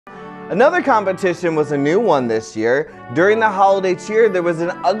Another competition was a new one this year. During the holiday cheer, there was an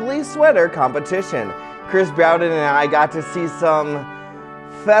ugly sweater competition. Chris Browden and I got to see some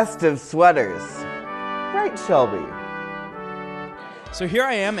festive sweaters. Right, Shelby? So here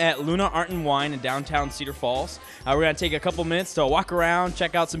I am at Luna Art and Wine in downtown Cedar Falls. We're going to take a couple minutes to walk around,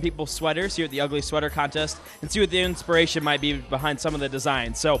 check out some people's sweaters here at the Ugly Sweater Contest, and see what the inspiration might be behind some of the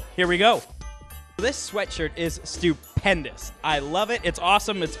designs. So here we go. This sweatshirt is stupendous. I love it. It's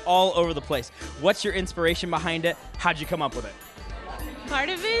awesome. It's all over the place. What's your inspiration behind it? How'd you come up with it? Part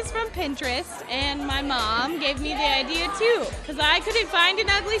of it is from Pinterest, and my mom gave me the idea too, because I couldn't find an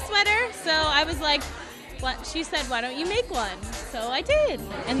ugly sweater, so I was like, what? She said, why don't you make one? So I did.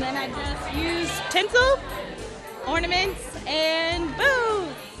 And then I just used tinsel, ornaments, and boom!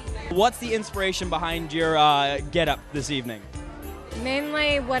 What's the inspiration behind your get-up this evening?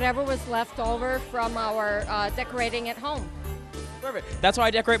 Mainly whatever was left over from our decorating at home. Perfect. That's why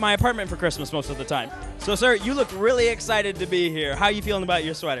I decorate my apartment for Christmas most of the time. So, sir, you look really excited to be here. How are you feeling about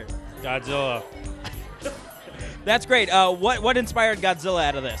your sweater? Godzilla. That's great. What inspired Godzilla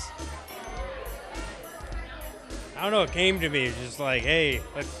out of this? I don't know, it came to me. It's just like, hey,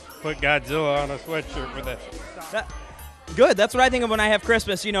 let's put Godzilla on a sweatshirt for this. Good. That's what I think of when I have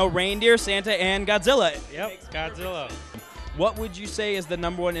Christmas. You know, reindeer, Santa, and Godzilla. Yep, Godzilla. What would you say is the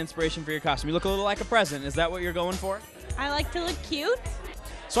 #1 inspiration for your costume? You look a little like a present. Is that what you're going for? I like to look cute.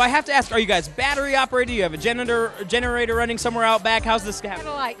 So I have to ask, are you guys battery operated? Do you have a generator running somewhere out back? How's this happening?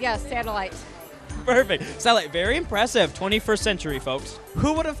 Satellite, yes, satellite. Perfect. Satellite, very impressive. 21st century, folks.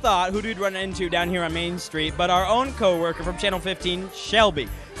 Who would have thought who we'd run into down here on Main Street but our own co-worker from Channel 15, Shelby.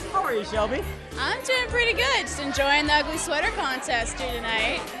 How are you, Shelby? I'm doing pretty good. Just enjoying the ugly sweater contest here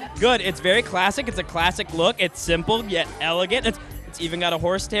tonight. Good. It's very classic. It's a classic look. It's simple yet elegant. It's even got a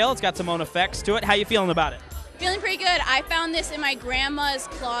horsetail. It's got some own effects to it. How you feeling about it? Feeling pretty good. I found this in my grandma's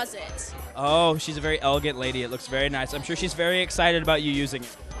closet. Oh, she's a very elegant lady. It looks very nice. I'm sure she's very excited about you using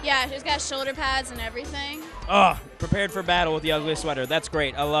it. Yeah, she's got shoulder pads and everything. Oh, prepared for battle with the ugly sweater. That's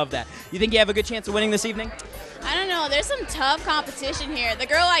great. I love that. You think you have a good chance of winning this evening? I don't know. There's some tough competition here. The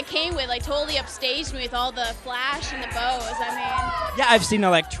girl I came with like totally upstaged me with all the flash and the bows. Yeah, I've seen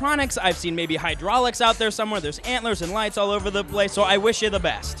electronics. I've seen maybe hydraulics out there somewhere. There's antlers and lights all over the place. So I wish you the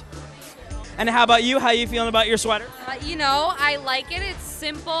best. And how about you? How are you feeling about your sweater? You know, I like it. It's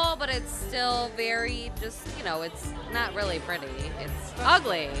simple, but it's still very it's not really pretty. It's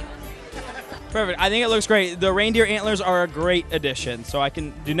ugly. Perfect. I think it looks great. The reindeer antlers are a great addition, so I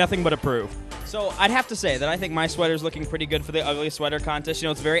can do nothing but approve. So I'd have to say that I think my sweater's looking pretty good for the ugly sweater contest. You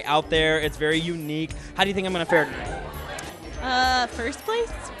know, it's very out there. It's very unique. How do you think I'm going to fare tonight? First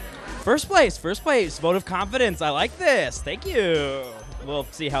place? First place. First place. Vote of confidence. I like this. Thank you. We'll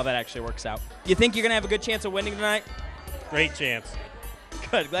see how that actually works out. You think you're going to have a good chance of winning tonight? Great chance.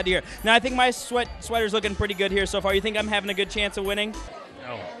 Good. Glad to hear. Now, I think my sweater's looking pretty good here so far. You think I'm having a good chance of winning?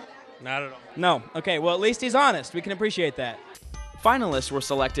 No, not at all. No. Okay, well, at least he's honest. We can appreciate that. Finalists were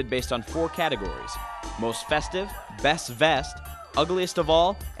selected based on 4 categories: Most Festive, Best Vest, Ugliest of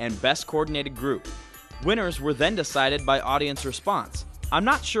All, and Best Coordinated Group. Winners were then decided by audience response. I'm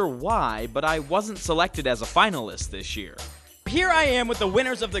not sure why, but I wasn't selected as a finalist this year. Here I am with the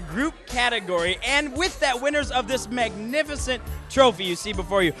winners of the group category, and with that, winners of this magnificent trophy you see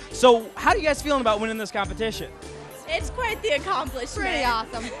before you. So how are you guys feeling about winning this competition? It's quite the accomplishment. Pretty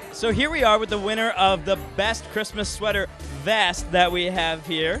awesome. So here we are with the winner of the best Christmas sweater vest that we have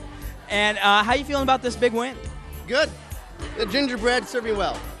here. And how are you feeling about this big win? Good. The gingerbread served me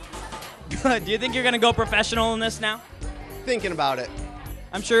well. Good. Do you think you're going to go professional in this now? Thinking about it.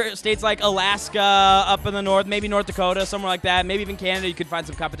 I'm sure states like Alaska, up in the north, maybe North Dakota, somewhere like that, maybe even Canada, you could find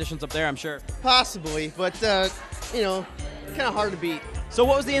some competitions up there, I'm sure. Possibly, but, kind of hard to beat. So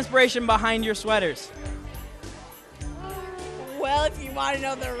what was the inspiration behind your sweaters? Well, if you want to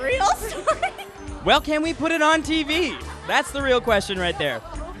know the real story. Well, can we put it on TV? That's the real question right there.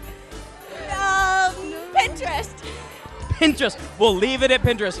 Pinterest. Pinterest. We'll leave it at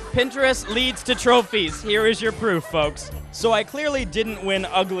Pinterest. Pinterest leads to trophies. Here is your proof, folks. So I clearly didn't win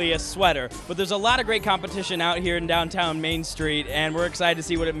ugliest sweater, but there's a lot of great competition out here in downtown Main Street, and we're excited to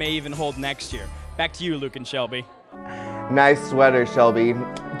see what it may even hold next year. Back to you, Luke and Shelby. Nice sweater, Shelby.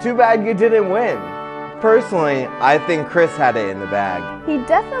 Too bad you didn't win. Personally, I think Chris had it in the bag. He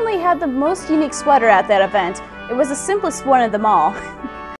definitely had the most unique sweater at that event. It was the simplest one of them all.